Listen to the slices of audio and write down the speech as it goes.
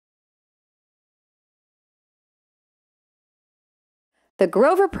The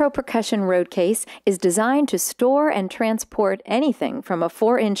Grover Pro Percussion Road Case is designed to store and transport anything from a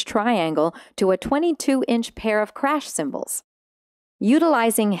 4-inch triangle to a 22-inch pair of crash cymbals.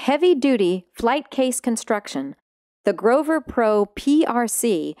 Utilizing heavy-duty flight case construction, the Grover Pro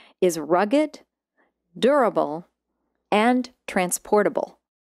PRC is rugged, durable, and transportable.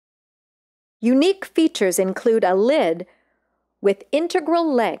 Unique features include a lid with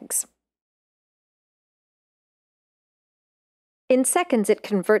integral legs. In seconds, it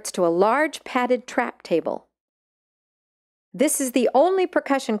converts to a large padded trap table. This is the only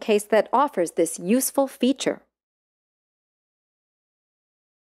percussion case that offers this useful feature.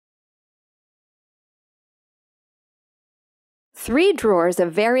 Three drawers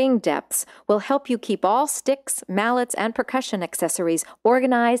of varying depths will help you keep all sticks, mallets, and percussion accessories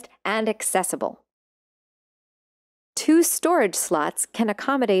organized and accessible. 2 storage slots can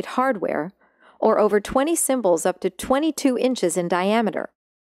accommodate hardware, or over 20 cymbals up to 22 inches in diameter.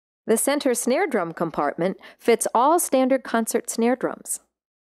 The center snare drum compartment fits all standard concert snare drums.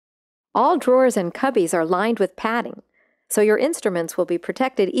 All drawers and cubbies are lined with padding, so your instruments will be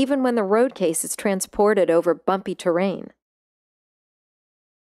protected even when the road case is transported over bumpy terrain.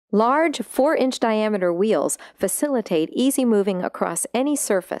 Large 4-inch diameter wheels facilitate easy moving across any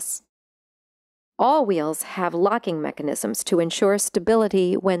surface. All wheels have locking mechanisms to ensure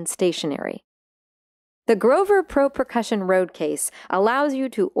stability when stationary. The Grover Pro Percussion Road Case allows you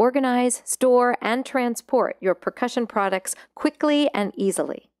to organize, store, and transport your percussion products quickly and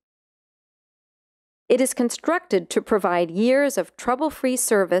easily. It is constructed to provide years of trouble-free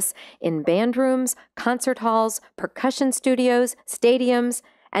service in band rooms, concert halls, percussion studios, stadiums,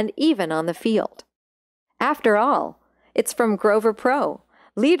 and even on the field. After all, it's from Grover Pro,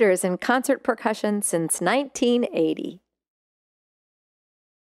 leaders in concert percussion since 1980.